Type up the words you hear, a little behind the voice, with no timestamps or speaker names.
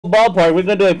ballpark. We're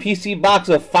going to do a PC box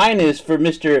of finest for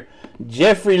Mr.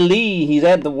 Jeffrey Lee. He's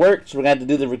at the works. We're going to have to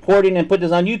do the recording and put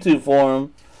this on YouTube for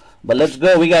him. But let's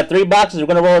go. We got 3 boxes. We're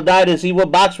going to roll a die to see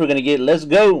what box we're going to get. Let's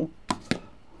go.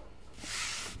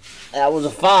 That was a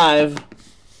 5.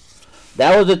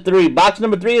 That was a 3. Box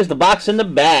number 3 is the box in the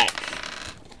back.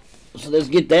 So let's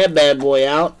get that bad boy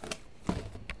out.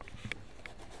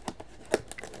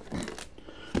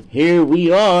 Here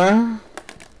we are.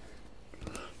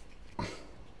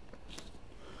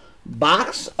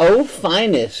 Box O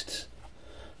Finest.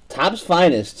 Topps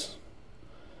Finest.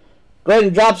 Go ahead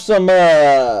and drop some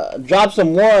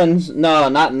ones. No,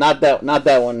 not that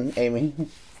one, Amy.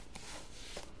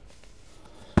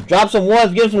 Drop some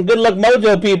ones, give some good luck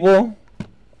mojo, people.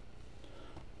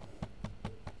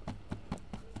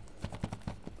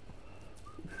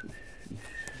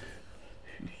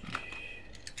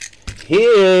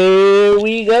 Here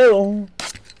we go.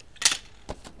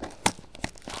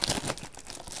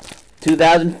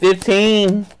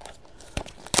 2015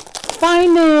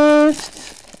 Finest.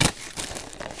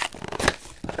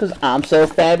 Because I'm so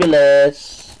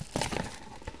fabulous.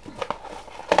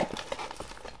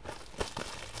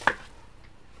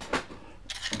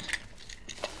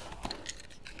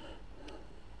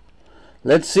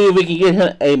 Let's see if we can get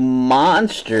him a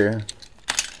monster.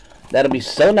 That'll be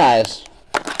so nice.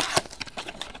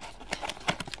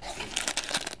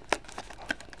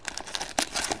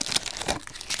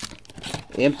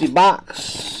 Empty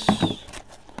box.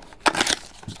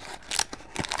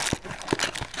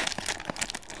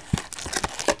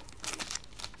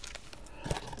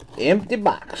 Empty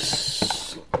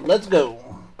box. Let's go.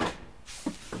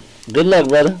 Good luck,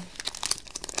 brother.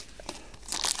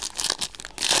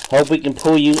 Hope we can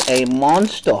pull you a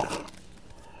monster.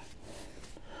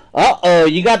 Uh-oh,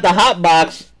 you got the hot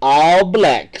box. All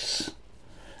blacks.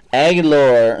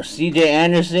 Aguilar, C.J.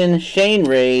 Anderson, Shane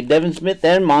Ray, Devin Smith,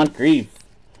 and Moncrief.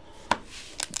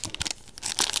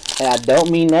 And I don't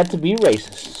mean that to be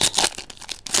racist.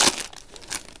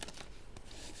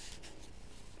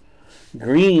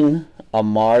 Green,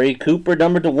 Amari Cooper,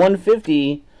 number to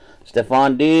 150.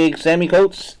 Stephon Diggs, Sammy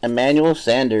Coates, Emmanuel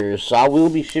Sanders. So I will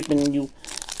be shipping you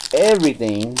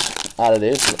everything out of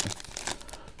this,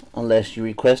 unless you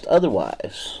request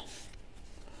otherwise.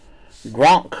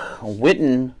 Gronk,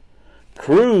 Witten,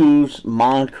 Cruz,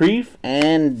 Moncrief,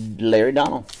 and Larry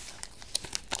Donald.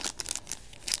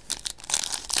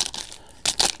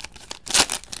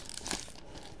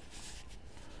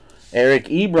 Eric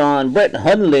Ebron, Brett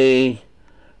Hundley,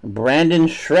 Brandon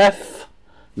Schreff,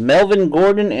 Melvin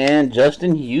Gordon, and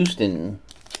Justin Houston.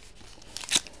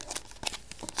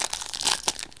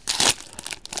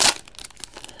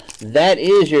 That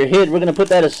is your hit. We're going to put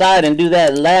that aside and do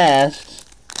that last.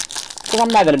 So I'm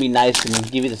not going to be nice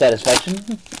and give you the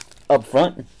satisfaction up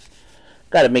front.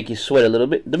 Got to make you sweat a little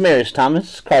bit. Demaryius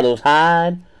Thomas, Carlos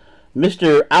Hyde,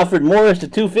 Mr. Alfred Morris to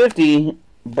 250,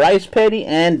 Bryce Petty,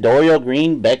 and Dorial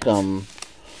Green Beckham.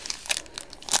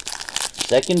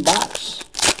 Second box.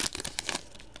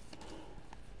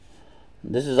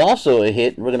 This is also a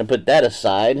hit. We're going to put that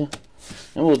aside,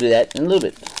 and we'll do that in a little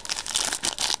bit.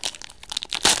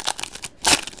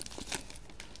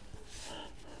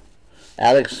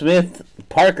 Alex Smith,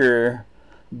 Parker,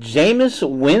 Jameis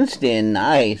Winston,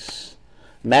 nice.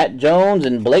 Matt Jones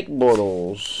and Blake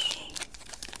Bortles.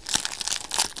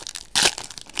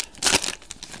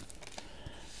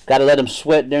 Gotta let him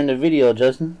sweat during the video,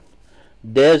 Justin.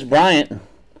 Dez Bryant,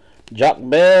 Jock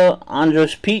Bell,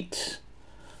 Andres Pete,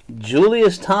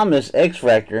 Julius Thomas,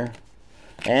 X-Factor,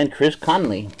 and Chris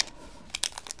Conley.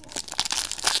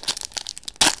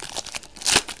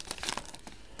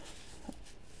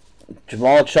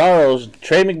 Jamal Charles,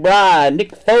 Trey McBride,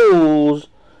 Nick Foles,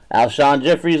 Alshon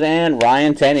Jeffries, and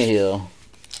Ryan Tannehill.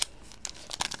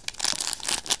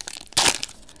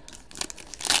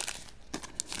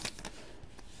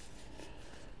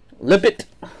 Lippett,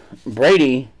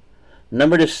 Brady,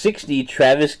 number to 60,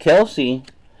 Travis Kelce,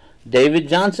 David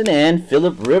Johnson, and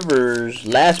Phillip Rivers.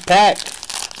 Last pack.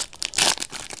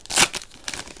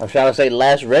 Or shall I say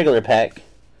last regular pack.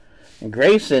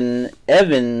 Grayson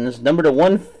Evans, number to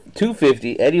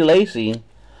 250, Eddie Lacy,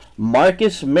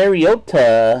 Marcus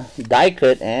Mariota, die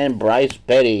cut, and Bryce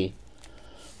Petty.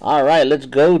 Alright, let's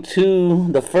go to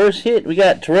the first hit. We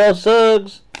got Terrell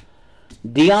Suggs,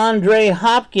 DeAndre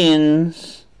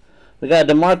Hopkins, we got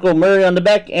DeMarco Murray on the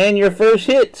back, and your first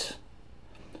hit,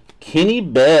 Kenny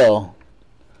Bell.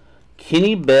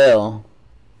 Kenny Bell.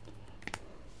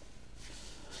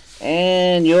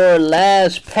 And your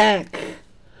last pack,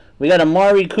 we got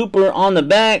Amari Cooper on the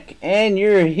back, and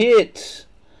your hit,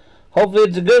 hopefully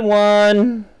it's a good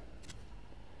one,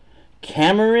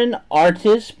 Cameron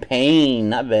Artist Payne.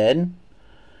 Not bad.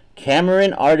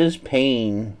 Cameron Artist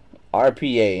Payne.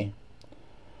 RPA.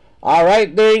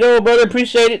 Alright, there you go, brother.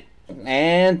 Appreciate it.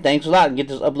 And thanks a lot. Get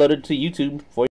this uploaded to YouTube for you.